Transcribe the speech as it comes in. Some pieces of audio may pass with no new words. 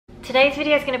Today's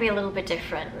video is going to be a little bit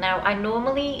different. Now, I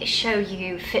normally show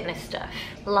you fitness stuff,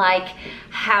 like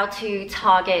how to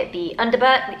target the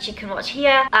underbutt, which you can watch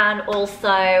here, and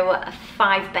also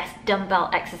 5 best dumbbell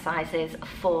exercises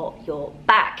for your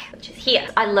back, which is here.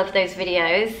 I love those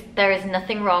videos. There is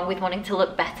nothing wrong with wanting to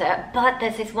look better, but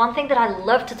there's this one thing that I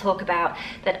love to talk about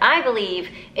that I believe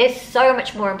is so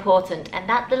much more important, and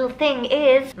that little thing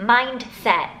is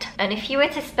mindset. And if you were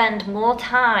to spend more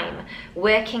time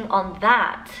working on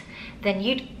that, then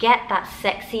you'd get that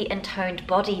sexy and toned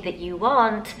body that you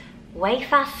want way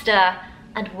faster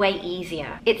and way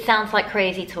easier. It sounds like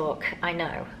crazy talk, I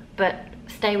know, but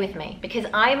stay with me because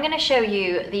I'm going to show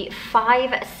you the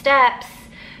 5 steps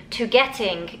to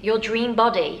getting your dream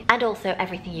body and also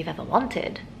everything you've ever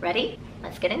wanted. Ready?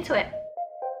 Let's get into it.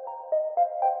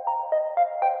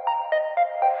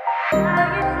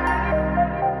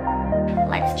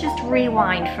 Let's just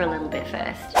rewind for a little bit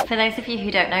first. For those of you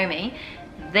who don't know me,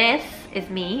 this is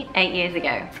me 8 years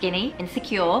ago. Skinny,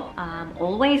 insecure,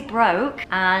 always broke,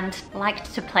 and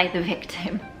liked to play the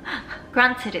victim.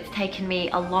 Granted, it's taken me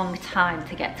a long time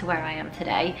to get to where I am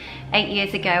today. 8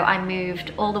 years ago, I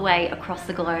moved all the way across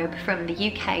the globe from the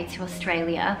UK to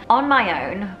Australia on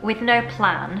my own with no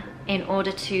plan in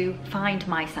order to find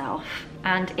myself.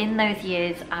 And in those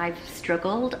years, I've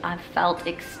struggled, I've felt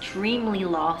extremely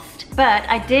lost, but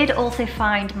I did also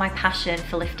find my passion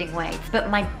for lifting weights. But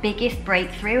my biggest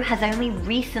breakthrough has only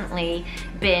recently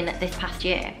been this past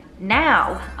year.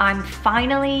 Now, I'm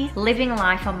finally living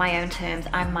life on my own terms.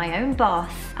 I'm my own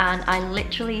boss, and I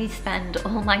literally spend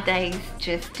all my days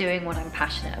just doing what I'm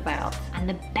passionate about. And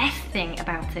the best thing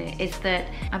about it is that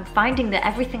I'm finding that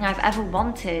everything I've ever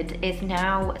wanted is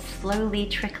now slowly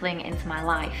trickling into my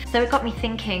life. So it got me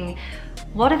thinking,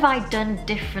 what have I done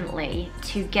differently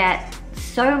to get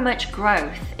so much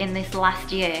growth in this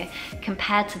last year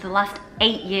compared to the last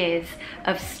 8 years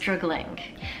of struggling?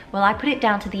 Well, I put it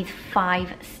down to these 5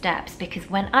 steps because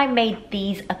when I made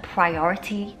these a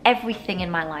priority, everything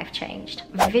in my life changed.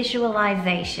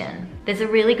 Visualization. There's a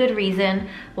really good reason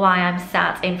why I'm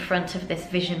sat in front of this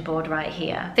vision board right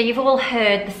here. So you've all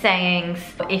heard the sayings,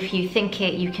 if you think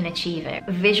it, you can achieve it.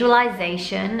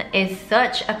 Visualization is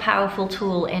such a powerful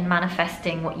tool in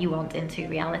manifesting what you want into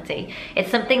reality. It's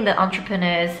something that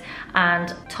entrepreneurs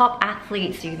and top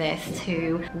athletes do this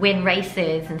to win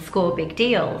races and score big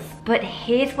deals. But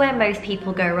here's where most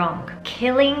people go wrong.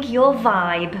 Killing your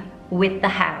vibe with the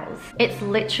hows. It's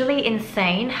literally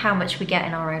insane how much we get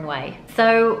in our own way.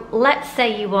 So let's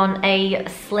say you want a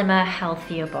slimmer,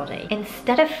 healthier body.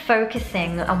 Instead of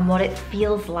focusing on what it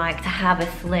feels like to have a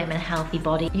slim and healthy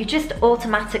body, you just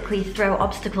automatically throw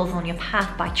obstacles on your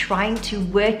path by trying to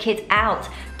work it out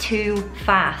too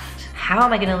fast. How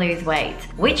am I gonna lose weight?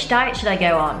 Which diet should I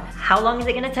go on? How long is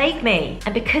it gonna take me?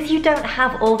 And because you don't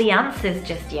have all the answers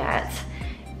just yet,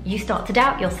 you start to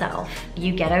doubt yourself,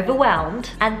 you get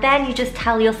overwhelmed, and then you just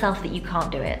tell yourself that you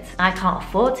can't do it. I can't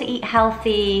afford to eat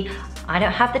healthy, I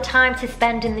don't have the time to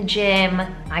spend in the gym,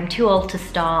 I'm too old to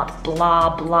start,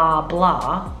 blah, blah,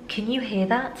 blah. Can you hear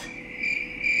that?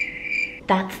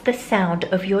 That's the sound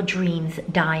of your dreams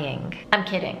dying. I'm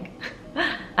kidding.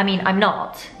 I mean, I'm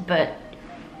not, but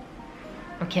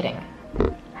I'm kidding.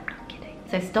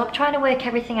 So stop trying to work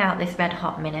everything out this red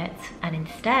hot minute and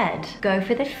instead go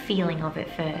for the feeling of it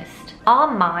first.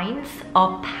 Our minds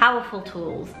are powerful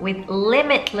tools with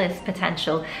limitless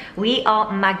potential. We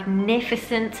are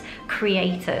magnificent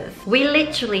creators. We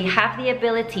literally have the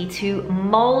ability to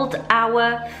mold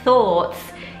our thoughts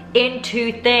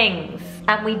into things.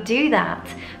 And we do that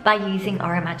by using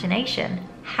our imagination.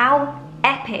 How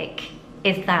epic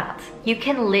is that? You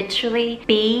can literally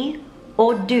be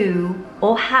or do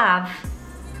or have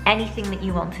anything that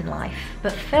you want in life.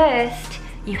 But first,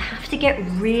 you have to get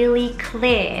really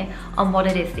clear on what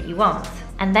it is that you want.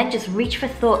 And then just reach for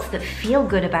thoughts that feel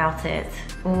good about it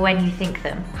when you think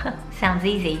them. Sounds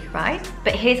easy, right?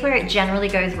 But here's where it generally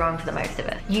goes wrong for the most of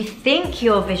us. You think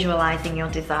you're visualizing your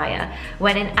desire,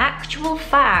 when in actual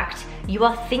fact, you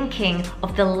are thinking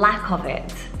of the lack of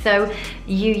it. So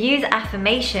you use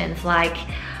affirmations like,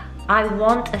 I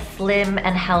want a slim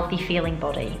and healthy feeling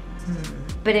body.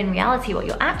 But in reality, what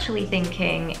you're actually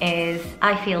thinking is,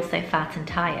 I feel so fat and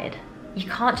tired. You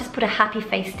can't just put a happy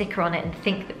face sticker on it and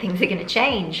think that things are gonna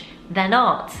change. They're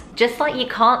not. Just like you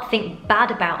can't think bad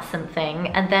about something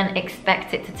and then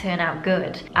expect it to turn out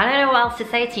good. I don't know what else to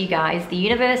say to you guys. The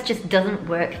universe just doesn't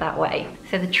work that way.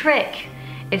 So the trick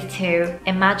is to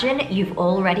imagine you've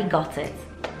already got it.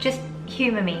 Just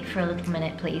humor me for a little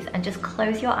minute, please, and just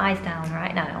close your eyes down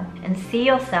right now and see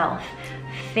yourself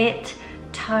fit,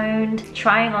 toned,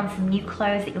 trying on some new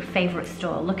clothes at your favorite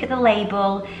store. Look at the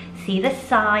label, See the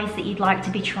size that you'd like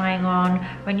to be trying on,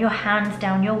 run your hands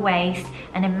down your waist,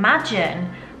 and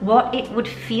imagine what it would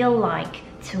feel like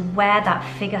to wear that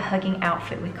figure hugging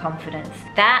outfit with confidence.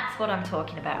 That's what I'm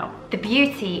talking about. The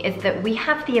beauty is that we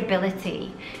have the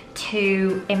ability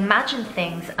to imagine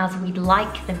things as we'd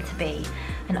like them to be,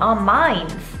 and our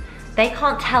minds, they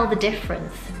can't tell the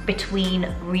difference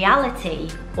between reality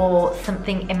or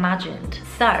something imagined.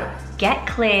 So get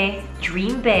clear,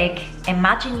 dream big,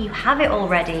 imagine you have it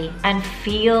already, and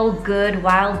feel good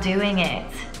while doing it.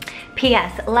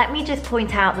 P.S. Let me just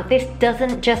point out that this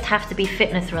doesn't just have to be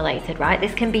fitness related, right?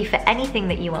 This can be for anything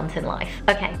that you want in life.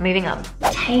 Okay, moving on.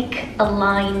 Take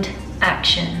aligned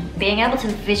action. Being able to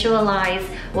visualize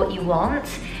what you want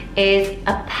is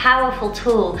a powerful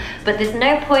tool, but there's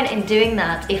no point in doing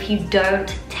that if you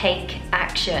don't take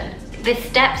action. This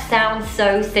step sounds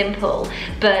so simple,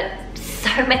 but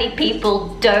so many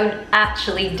people don't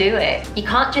actually do it. You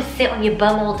can't just sit on your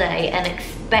bum all day and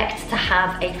expect to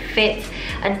have a fit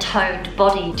and toned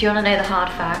body. Do you want to know the hard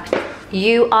fact?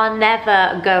 You are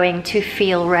never going to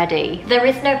feel ready. There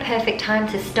is no perfect time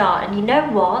to start, and you know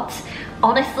what?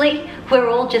 Honestly, we're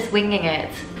all just winging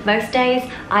it. Most days,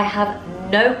 I have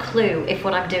no clue if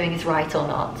what I'm doing is right or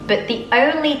not. But the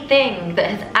only thing that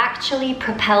has actually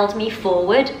propelled me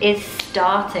forward is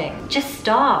starting. Just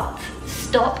start.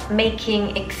 Stop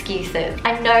making excuses.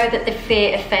 I know that the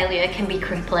fear of failure can be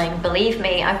crippling. Believe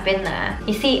me, I've been there.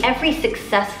 You see, every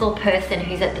successful person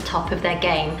who's at the top of their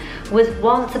game was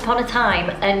once upon a time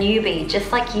a newbie,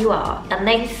 just like you are, and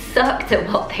they sucked at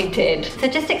what they did. So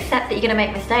just accept that you're gonna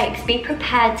make mistakes. Be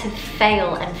prepared to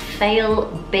fail, and fail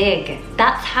big.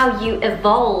 That's how you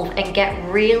evolve and get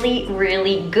really,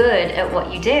 really good at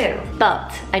what you do.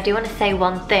 But I do want to say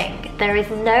one thing. There is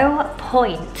no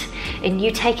point in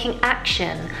you taking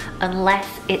action unless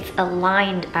it's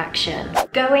aligned action.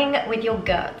 Going with your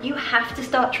gut. You have to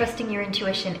start trusting your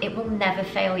intuition. It will never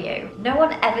fail you. No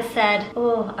one ever said,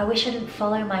 oh, I wish I didn't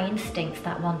follow my instincts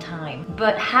that one time.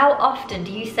 But how often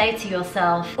do you say to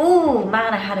yourself, oh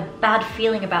man, I had a bad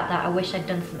feeling about that. I wish I'd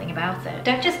done something about it.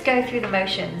 Don't just go through the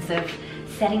motions of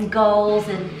setting goals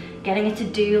and getting a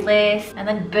to-do list and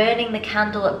then burning the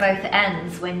candle at both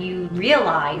ends when you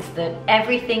realize that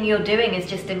everything you're doing is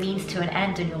just a means to an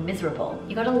end and you're miserable.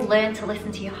 You gotta learn to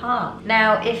listen to your heart.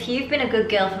 Now, if you've been a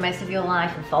good girl for most of your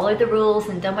life and followed the rules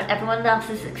and done what everyone else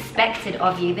has expected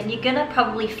of you, then you're gonna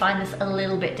probably find this a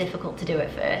little bit difficult to do at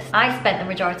first. I spent the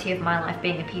majority of my life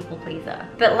being a people pleaser.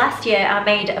 But last year, I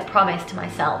made a promise to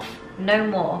myself. No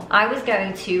more. I was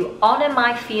going to honor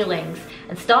my feelings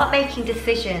and start making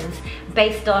decisions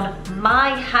based on my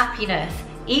happiness,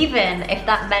 even if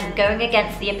that meant going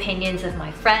against the opinions of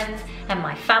my friends and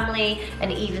my family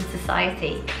and even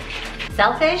society.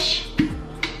 Selfish?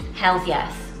 Hells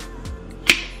yes.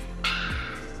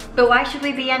 But why should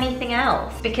we be anything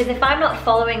else? Because if I'm not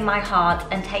following my heart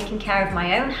and taking care of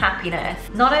my own happiness,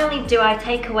 not only do I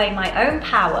take away my own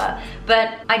power,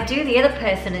 but I do the other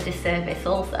person a disservice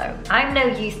also. I'm no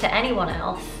use to anyone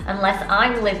else unless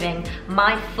I'm living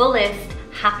my fullest,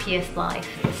 happiest life.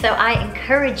 So I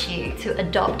encourage you to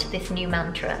adopt this new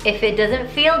mantra. If it doesn't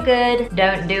feel good,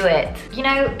 don't do it. You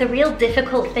know, the real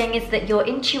difficult thing is that your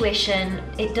intuition,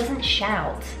 it doesn't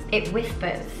shout, it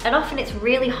whispers. And often it's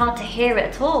really hard to hear it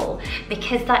at all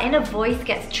because that inner voice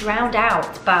gets drowned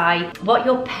out by what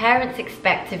your parents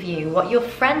expect of you, what your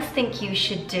friends think you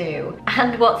should do,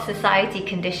 and what society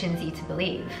conditions you to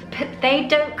believe. But they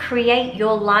don't create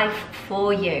your life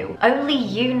for you. Only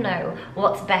you know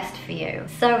what's best for you.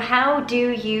 So how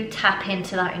do you tap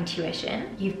into that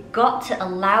intuition? You've got to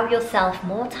allow yourself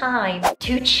more time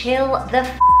to chill the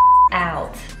f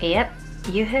out. Yep,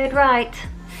 you heard right.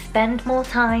 Spend more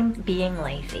time being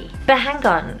lazy. But hang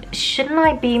on, shouldn't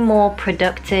I be more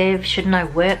productive? Shouldn't I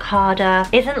work harder?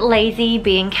 Isn't lazy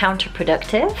being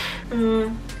counterproductive?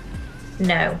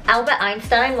 No. Albert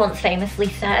Einstein once famously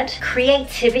said,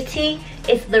 creativity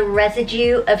is the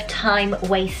residue of time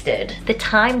wasted. The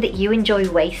time that you enjoy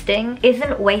wasting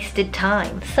isn't wasted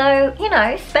time. So, you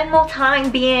know, spend more time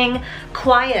being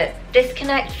quiet,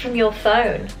 disconnect from your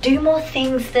phone, do more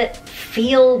things that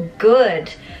feel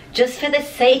good, just for the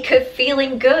sake of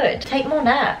feeling good. Take more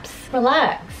naps,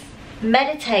 relax,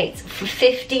 meditate for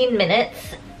 15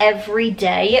 minutes every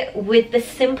day with the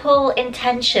simple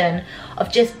intention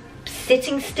of just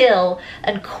sitting still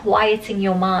and quieting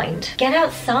your mind. Get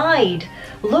outside,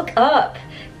 look up,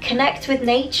 connect with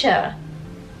nature.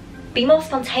 Be more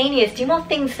spontaneous, do more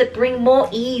things that bring more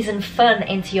ease and fun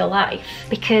into your life.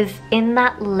 Because in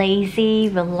that lazy,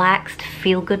 relaxed,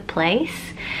 feel-good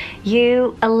place,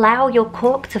 you allow your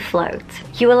cork to float.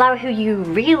 You allow who you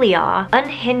really are,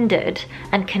 unhindered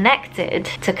and connected,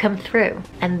 to come through.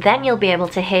 And then you'll be able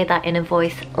to hear that inner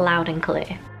voice loud and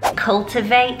clear.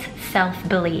 Cultivate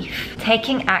self-belief.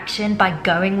 Taking action by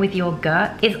going with your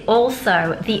gut is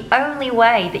also the only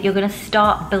way that you're going to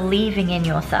start believing in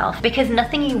yourself, because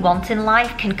nothing you want in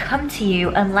life can come to you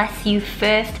unless you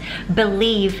first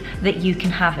believe that you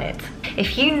can have it.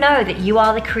 If you know that you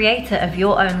are the creator of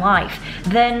your own life,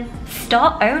 then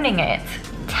start owning it.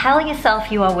 Tell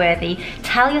yourself you are worthy,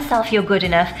 tell yourself you're good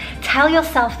enough, tell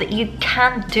yourself that you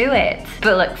can do it.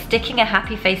 But look, sticking a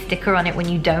happy face sticker on it when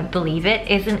you don't believe it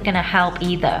isn't gonna help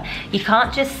either. You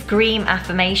can't just scream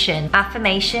affirmation.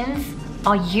 Affirmations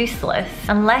are useless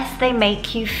unless they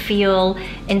make you feel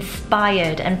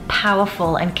inspired and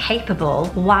powerful and capable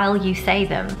while you say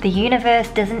them. The universe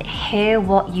doesn't hear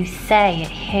what you say, it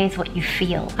hears what you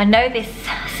feel. I know this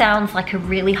sounds like a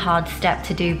really hard step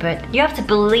to do, but you have to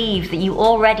believe that you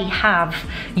already have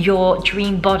your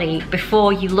dream body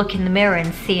before you look in the mirror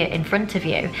and see it in front of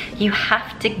you. You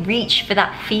have to reach for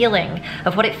that feeling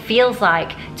of what it feels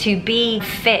like to be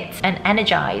fit and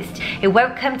energized. It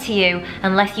won't come to you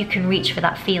unless you can reach for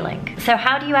that feeling. So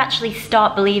how do you actually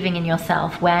start believing in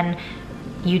yourself when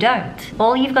you don't?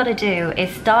 All you've got to do is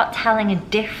start telling a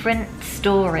different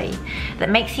story that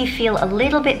makes you feel a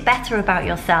little bit better about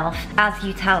yourself as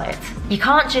you tell it. You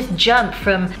can't just jump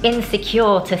from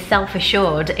insecure to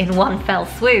self-assured in one fell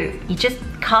swoop. You just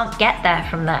can't get there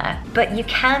from there. But you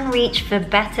can reach for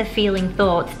better feeling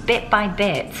thoughts bit by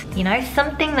bit. You know,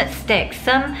 something that sticks,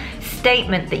 some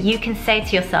statement that you can say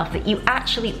to yourself that you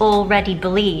actually already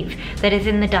believe, that is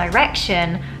in the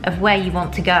direction of where you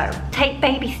want to go. Take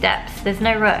baby steps, there's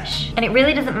no rush. And it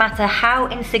really doesn't matter how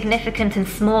insignificant and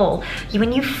small.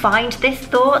 When you find this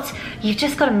thought, you've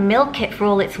just got to milk it for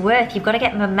all it's worth. You've got to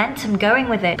get momentum going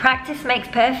with it. Practice makes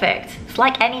perfect. It's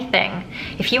like anything.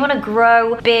 If you want to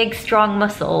grow big, strong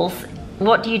muscles,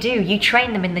 what do? You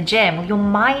train them in the gym. Your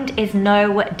mind is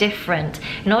no different.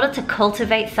 In order to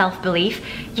cultivate self-belief,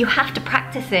 you have to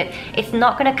practice it. It's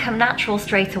not gonna come natural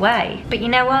straight away. But you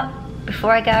know what?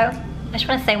 Before I go, I just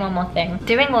wanna say one more thing.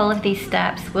 Doing all of these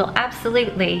steps will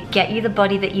absolutely get you the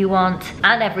body that you want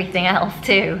and everything else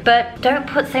too. But don't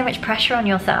put so much pressure on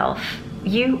yourself.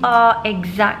 You are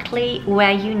exactly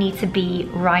where you need to be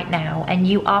right now, and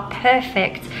you are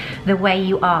perfect the way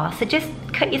you are. So just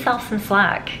cut yourself some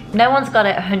slack. No one's got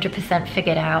it 100%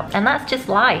 figured out, and that's just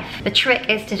life. The trick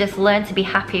is to just learn to be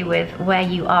happy with where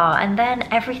you are, and then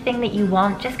everything that you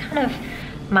want just kind of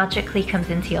magically comes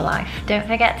into your life. Don't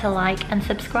forget to like and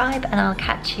subscribe, and I'll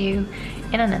catch you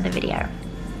in another video.